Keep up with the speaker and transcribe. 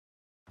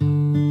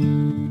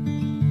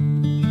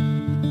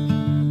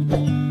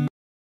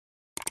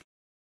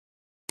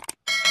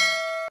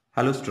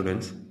Hello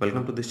students,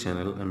 welcome to this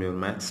channel. I'm your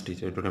maths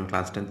teacher. Today I'm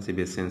class 10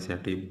 CBSE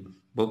NCERT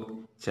book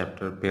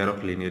chapter pair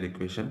of linear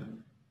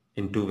equation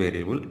in two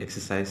variable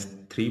exercise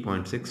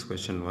 3.6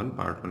 question 1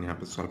 part 1 यहाँ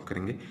पे solve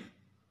करेंगे.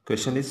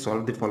 Question is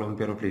solve the following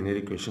pair of linear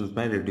equations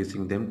by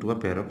reducing them to a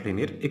pair of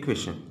linear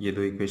equation. ये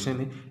दो equation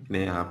है,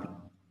 इन्हें आप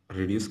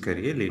reduce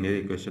करिए linear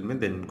equation में,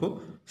 देन इनको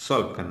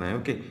सॉल्व करना है.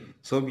 ओके,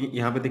 सो अब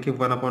यहाँ पे देखिए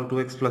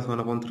 1/2x plus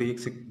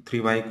 1/3x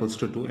 3y equals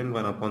to 2 and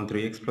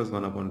 1/3x plus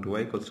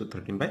 1/2y equals to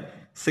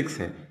 13/6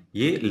 है.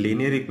 ये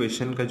लीनियर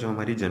इक्वेशन का जो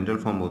हमारी जनरल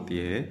फॉर्म होती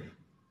है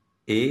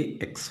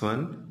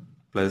ax1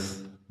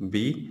 plus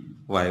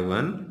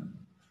by1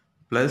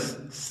 plus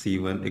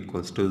c1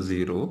 equals to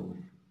 0,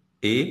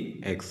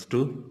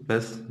 ax2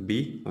 plus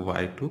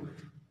by2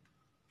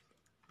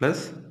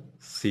 plus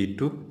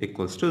C2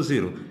 equals to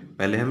 0.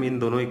 पहले हम इन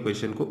दोनों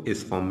इक्वेशन को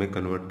इस फॉर्म में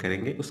कन्वर्ट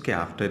करेंगे, उसके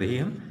आफ्टर ही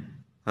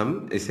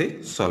हम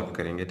इसे सॉल्व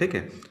करेंगे. ठीक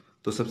है,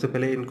 तो सबसे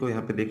पहले इनको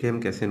यहाँ पे देखिए हम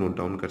कैसे नोट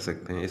डाउन कर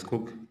सकते हैं. इसको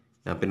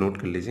यहाँ पे नोट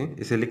कर लीजिए.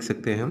 इसे लिख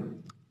सकते हैं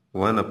हम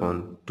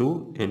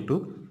 1/2 into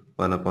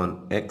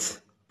 1/x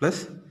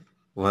plus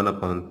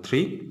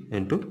 1/3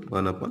 into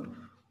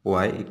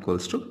 1/y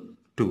equals to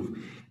 2.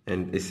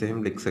 And इसे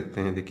हम लिख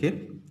सकते हैं, देखिए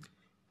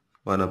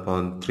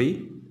 1/3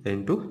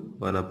 into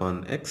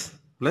 1/x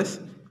plus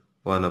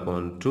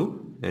 1/2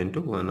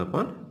 into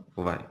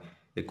 1/y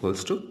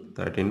equals to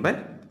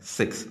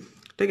 13/6.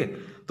 ठीक है,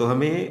 तो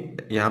हमें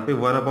यहाँ पे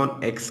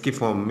 1/x की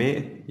फॉर्म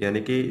में,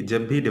 यानी कि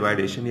जब भी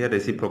डिवाइडेशन या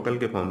रेसिप्रोकल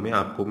के फॉर्म में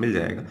आपको मिल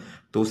जाएगा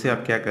तो उसे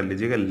आप क्या कर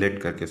लीजिएगा,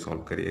 लेट करके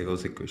सॉल्व करिएगा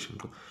उस इक्वेशन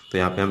को. तो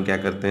यहाँ पे हम क्या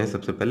करते हैं,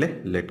 सबसे पहले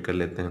लेट कर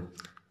लेते हैं.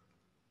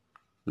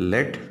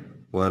 Late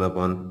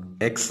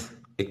 1/x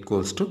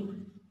equals to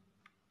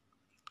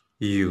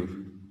u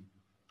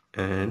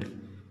and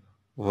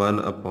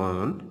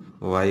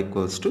 1/y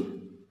equals to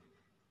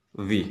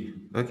v.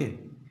 Okay,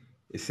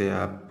 इसे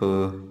आप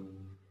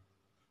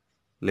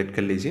लेट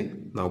कर लीजिए,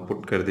 नाउ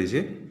पुट कर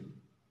दीजिए.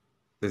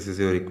 This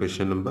is your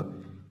equation number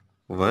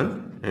 1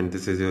 and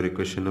this is your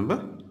equation number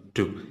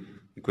 2.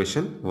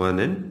 Equation 1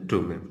 and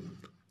 2 में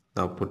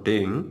now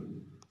putting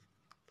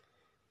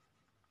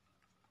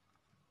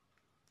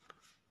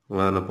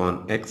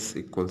 1/x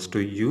equals to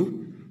u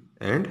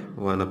and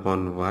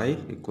 1/y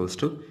equals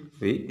to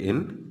v in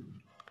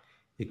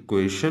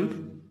equation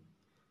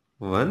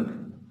 1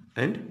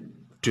 and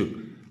 2.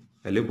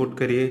 Value put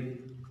करिए.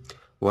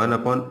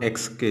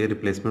 1/x के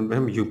replacement में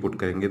हम u put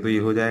करेंगे, तो ये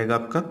हो जाएगा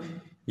आपका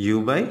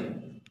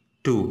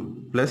u/2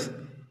 प्लस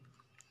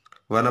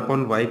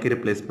 1/y के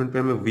रिप्लेसमेंट पे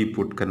हमें v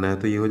पुट करना है,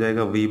 तो ये हो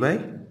जाएगा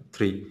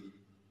v/3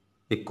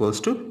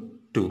 equals to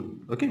 2.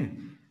 Okay,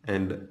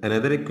 and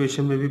another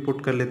equation में भी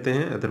पुट कर लेते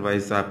हैं,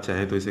 अदरवाइज आप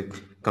चाहें तो इसे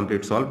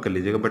कंप्लीट सॉल्व कर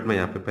लीजिएगा, बट मैं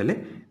यहाँ पे पहले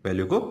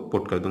वैल्यू को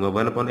पुट कर दूंगा.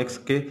 1/x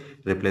के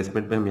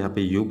रिप्लेसमेंट में हम यहाँ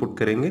पे u पुट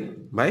करेंगे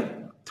बाय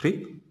 3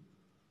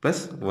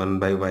 प्लस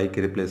 1/y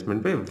के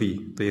रिप्लेसमेंट पे v,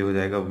 तो ये हो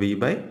जाएगा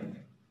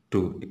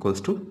v/2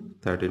 equals to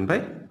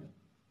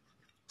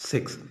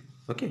 13/6.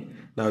 Okay,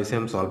 now इसे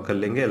हम सॉल्व कर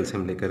लेंगे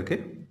एलसीएम लेकर के.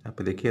 यहाँ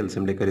पे देखिए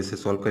एलसीएम लेकर इसे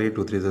सॉल्व करिए.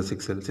 2 3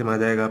 6 एलसीएम आ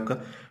जाएगा आपका.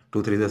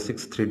 2 3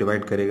 6, 3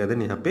 डिवाइड करेगा,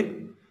 देन यहाँ पे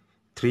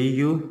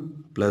 3u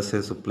प्लस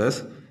है, सो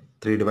प्लस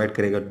 3 डिवाइड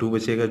करेगा 2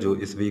 बचेगा, जो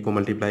इस v को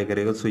मल्टीप्लाई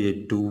करेगा, सो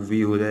ये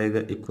 2v हो जाएगा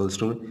equals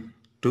to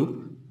 2.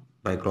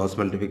 By cross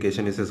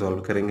multiplication इसे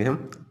सॉल्व करेंगे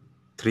हम.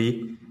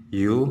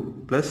 3u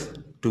plus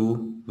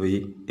 2v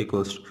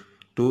equals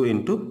 2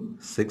 into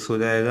 6 हो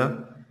जाएगा.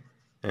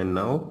 And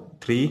now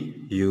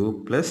 3u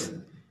plus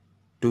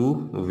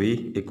 2v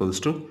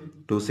equals to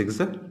 2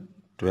 6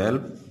 12.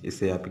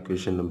 इसे आप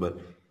इक्वेशन नंबर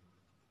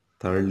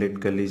 3 लेट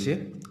कर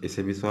लीजिए.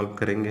 इसे भी सॉल्व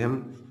करेंगे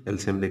हम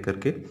एलसीएम लेकर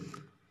के.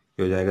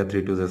 ये हो जाएगा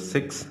 3 2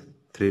 6,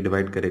 3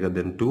 डिवाइड करेगा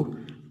देन 2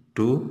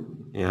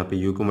 यहाँ पे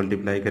u को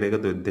मल्टीप्लाई करेगा,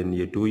 तो देन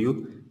ये 2u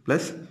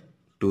प्लस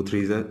 2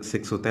 3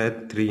 6 होता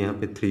है, 3 यहाँ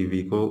पे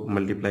 3v को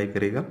मल्टीप्लाई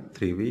करेगा,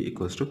 3v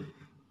equals to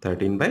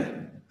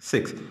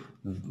 13/6.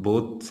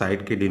 Both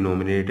side के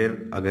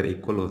डिनोमिनेटर अगर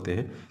इक्वल होते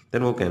हैं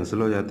देन वो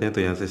कैंसिल हो जाते हैं,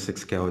 तो यहाँ से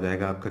 6 क्या हो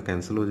जाएगा आपका,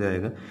 कैंसिल हो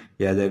जाएगा.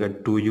 ये आ जाएगा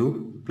 2u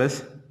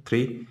plus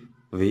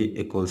 3v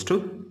equals to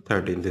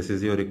 13. This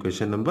is your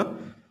equation number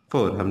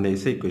 4. हमने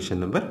इसे इक्वेशन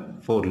नंबर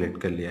 4 लेट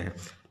कर लिया है.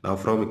 Now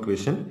from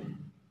equation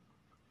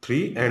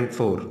 3 and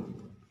 4,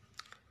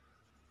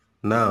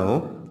 now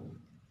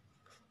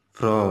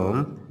from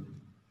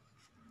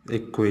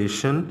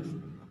equation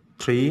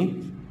 3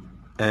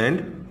 and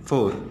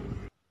 4,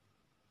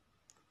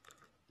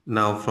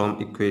 now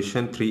from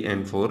equation 3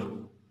 and 4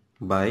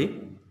 by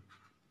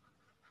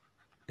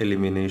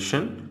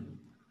elimination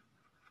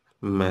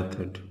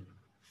method.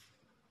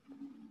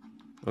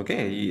 Okay,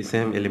 इसे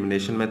हम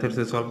एलिमिनेशन मेथड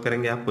से solve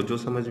करेंगे. आपको जो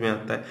समझ में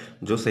आता है,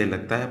 जो सही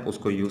लगता है, आप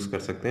उसको यूज़ कर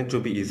सकते हैं, जो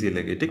भी इजी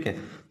लगे. ठीक है,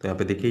 तो यहाँ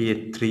पे देखिए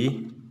ये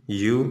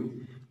 3u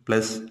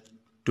plus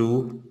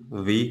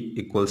 2v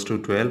equals to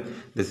 12.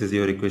 This is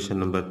your equation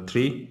number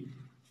 3.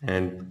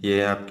 And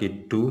ये है आपकी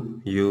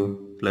 2u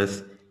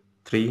plus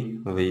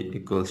 3v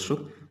equals to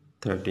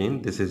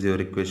 13. This is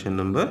your equation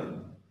number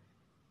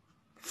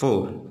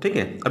 4, ठीक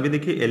है। अभी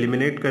देखिए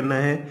एलिमिनेट करना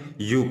है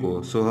u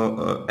को,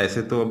 सो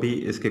ऐसे तो अभी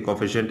इसके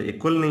कोफिशिएंट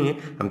इक्वल नहीं है,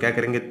 हम क्या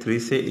करेंगे 3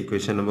 से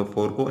इक्वेशन नंबर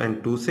 4 को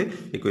एंड 2 से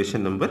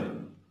इक्वेशन नंबर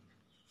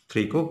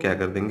 3 को क्या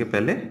कर देंगे,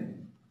 पहले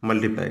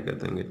मल्टीप्लाई कर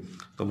देंगे।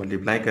 तो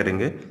मल्टीप्लाई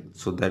करेंगे,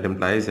 सो दैट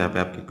इम्प्लाइज, यहाँ पे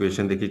आपकी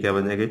इक्वेशन देखिए क्या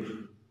बन जाएगी,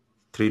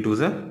 3 2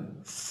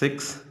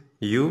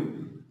 6u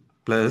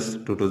plus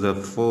 2 2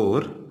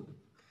 4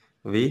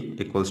 v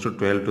equals to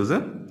 12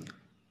 2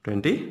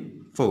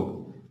 24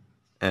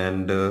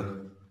 and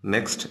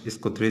next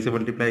इसको 3 से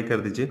मल्टीप्लाई कर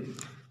दीजिए,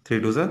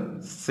 3 2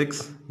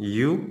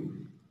 6u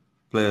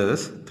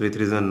plus 3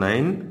 3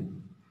 9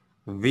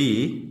 v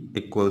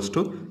equals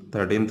to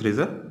 13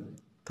 3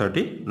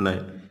 39।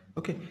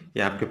 Okay,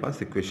 ये आपके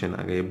पास इक्वेशन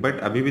आ गई। बट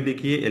अभी भी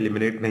देखिए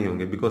एलिमिनेट नहीं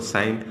होंगे बिकॉज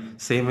साइन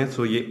सेम है,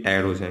 सो ये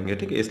ऐड हो जाएंगे,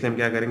 ठीक है। इसलिए हम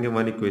क्या करेंगे,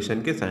 वन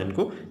इक्वेशन के साइन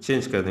को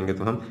चेंज कर देंगे।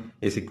 तो हम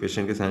इस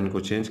इक्वेशन के साइन को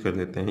चेंज कर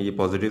देते हैं, ये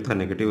पॉजिटिव था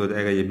नेगेटिव हो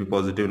जाएगा, ये भी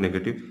पॉजिटिव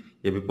नेगेटिव,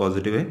 ये भी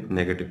पॉजिटिव है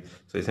नेगेटिव।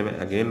 सो इसे मैं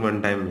अगेन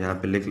वन टाइम यहाँ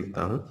पे लिख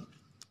लेता हूँ,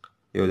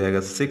 ये हो जाएगा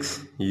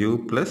 6u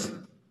plus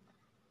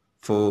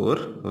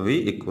 4v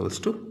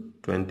equals to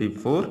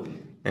 24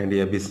 and ये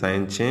अभी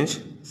sign change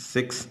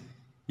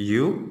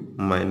 6u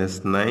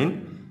minus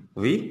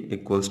 9v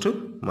equals to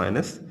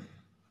minus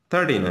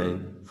 39।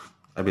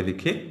 अभी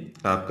देखिए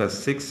आपका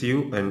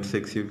 6u एंड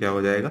 6u क्या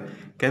हो जाएगा,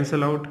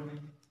 कैंसिल आउट,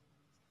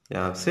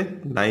 यहाँ से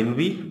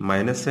 9v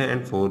माइनस है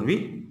एंड 4v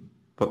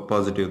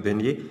पॉजिटिव,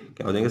 देन ये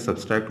क्या हो जाएगा,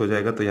 सब्सट्रैक्ट हो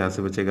जाएगा। तो यहाँ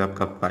से बचेगा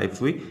आपका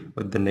 5v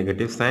with the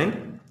negative sign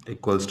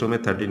equals to में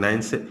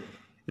 39 से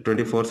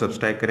 24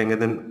 सब्सट्रैक्ट करेंगे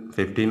देन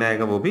 15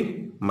 आएगा, वो भी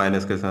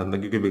माइनस के साथ में,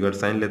 क्योंकि बिगड़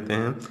साइन लेते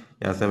हैं।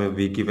 यहाँ से हमें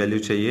v की वैल्यू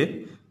चाहिए,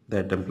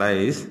 that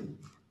employees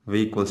v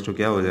equals to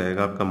क्या हो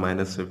जाएगा आपका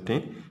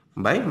 -15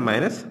 बाई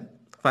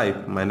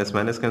 -5, माइनस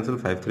माइनस कैंसिल,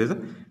 5 3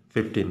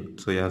 15।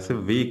 सो यहाँ से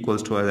v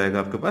इक्वल्स टू आ जाएगा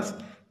आपके पास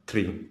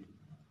 3,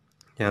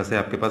 यहाँ से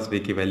आपके पास v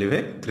की वैल्यू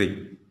है 3।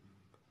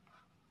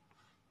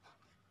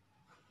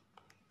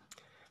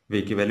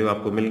 v की वैल्यू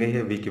आपको मिल गई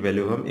है, v की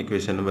वैल्यू हम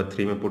इक्वेशन नंबर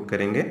 3 में पुट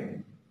करेंगे।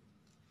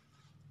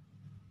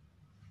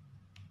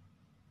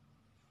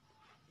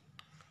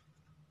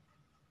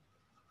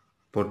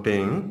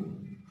 Putting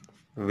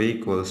v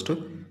equals to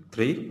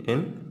 3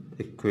 in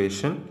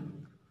equation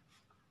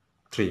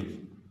 3,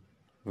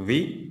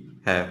 we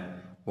have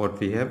what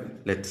we have,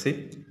 let's see,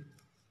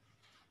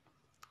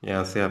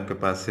 यहाँ से आपके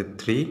पास है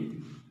 3u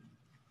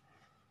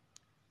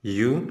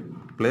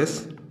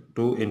प्लस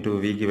 2 इंटू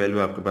वी की वैल्यू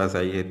आपके पास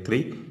आई है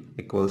 3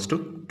 इक्वल्स टू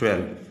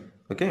 12।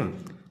 ओके,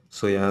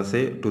 सो यहाँ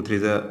से 2 3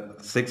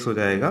 6 हो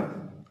जाएगा,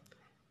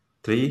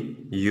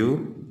 3u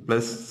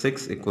plus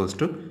 6 equals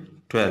to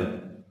 12,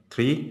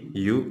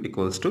 3u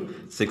equals to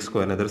 6 को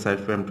अनदर साइड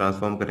पर हम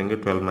ट्रांसफॉर्म करेंगे,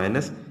 12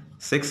 माइनस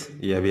 6,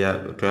 ये अभी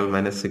 12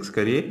 माइनस 6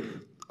 करिए,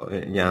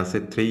 यहाँ से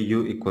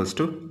 3u इक्वल्स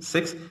टू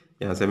 6,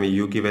 यहाँ से हमें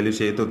u की वैल्यू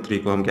चाहिए तो 3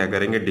 को हम क्या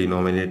करेंगे,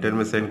 डिनोमिनेटर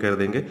में सेंड कर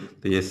देंगे,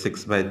 तो ये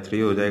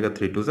 6/3 हो जाएगा,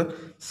 3 2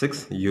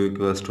 6, u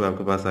इक्वल्स टू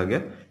आपके पास आ गया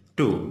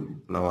 2।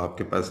 नाउ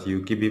आपके पास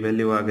u की भी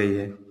वैल्यू आ गई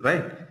है,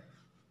 right.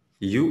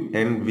 u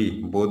and v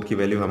both की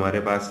वैल्यू हमारे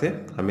पास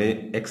है,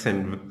 हमें x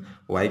एंड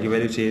y की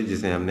वैल्यू चाहिए,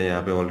 जिसे हमने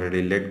यहाँ पे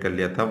ऑलरेडी लेट कर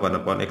लिया था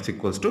 1/x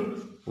इक्वल्स टू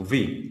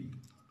v।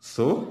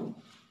 सो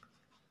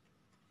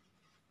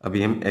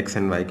अभी हम x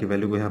एंड y की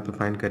वैल्यू को यहाँ पे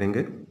फाइंड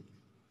करेंगे,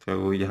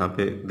 तो यहाँ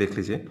पे देख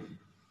लीजिए,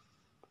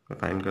 मैं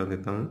फाइंड कर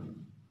देता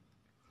हूँ।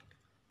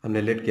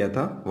 हमने लेट किया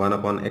था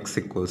 1/x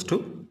equals to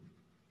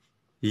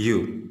u,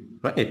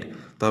 right.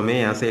 तो हमें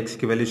यहाँ से x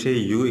की वैल्यू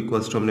चाहिए, u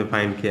इक्वल्स टू हमने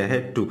फाइंड किया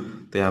है 2,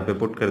 तो यहाँ पे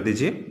पुट कर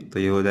दीजिए, तो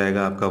ये हो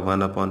जाएगा आपका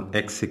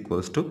 1/x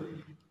इक्वल्स टू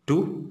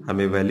 2,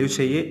 हमें वैल्यू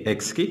चाहिए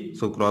x की,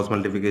 सो क्रॉस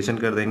मल्टीप्लिकेशन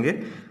कर देंगे,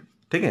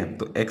 ठीक है।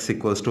 तो x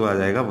इक्वल्स टू आ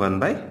जाएगा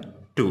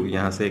 1/2,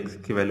 यहाँ से x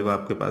की वैल्यू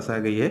आपके पास आ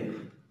गई है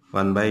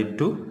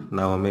 1/2।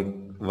 नाउ हमें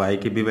y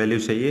की भी वैल्यू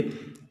चाहिए,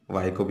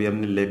 y को भी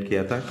हमने लेट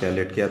किया था, क्या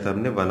लेट किया था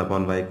हमने,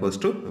 1/y equals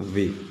to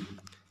v,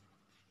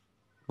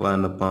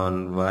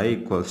 1/y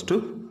equals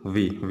to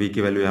v, v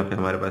की वैल्यू यहाँ पे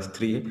हमारे पास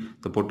 3 है,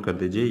 तो पुट कर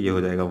दीजिए, ये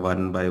हो जाएगा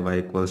 1/y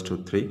equals to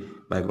 3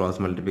 by cross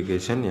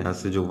multiplication, यहाँ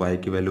से जो y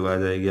की वैल्यू आ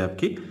जाएगी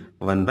आपकी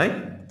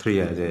 1/3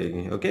 आ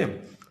जाएगी। Okay,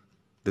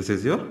 this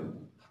is your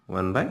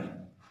 1/3।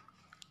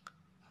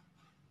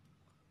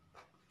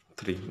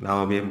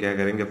 Now अभी हम क्या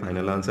करेंगे,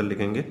 फाइनल आंसर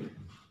लिखेंगे।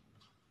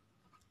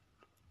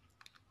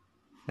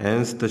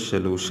 Hence the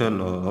solution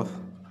of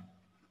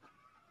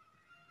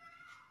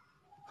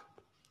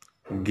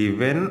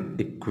given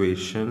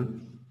equation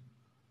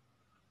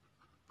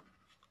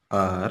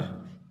are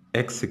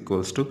x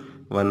equals to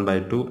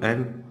 1/2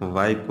 and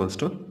y equals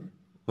to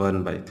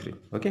 1/3।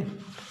 Okay,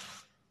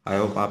 I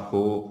hope आपको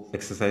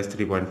एक्सरसाइज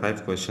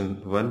 3.5 क्वेश्चन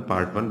 1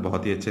 पार्ट 1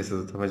 बहुत ही अच्छे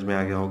से समझ में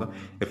आ गया होगा।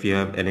 If you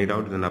have any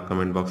doubt then आप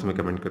कमेंट बॉक्स में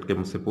कमेंट करके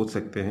मुझसे पूछ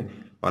सकते हैं,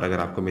 और अगर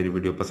आपको मेरी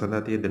वीडियो पसंद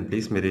आती है देन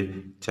प्लीज़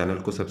मेरे चैनल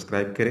को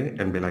सब्सक्राइब करें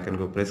एंड बेल आइकन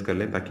को प्रेस कर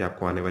लें, ताकि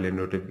आपको आने वाले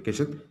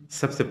नोटिफिकेशन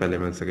सबसे पहले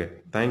मिल सके।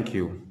 Thank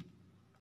you.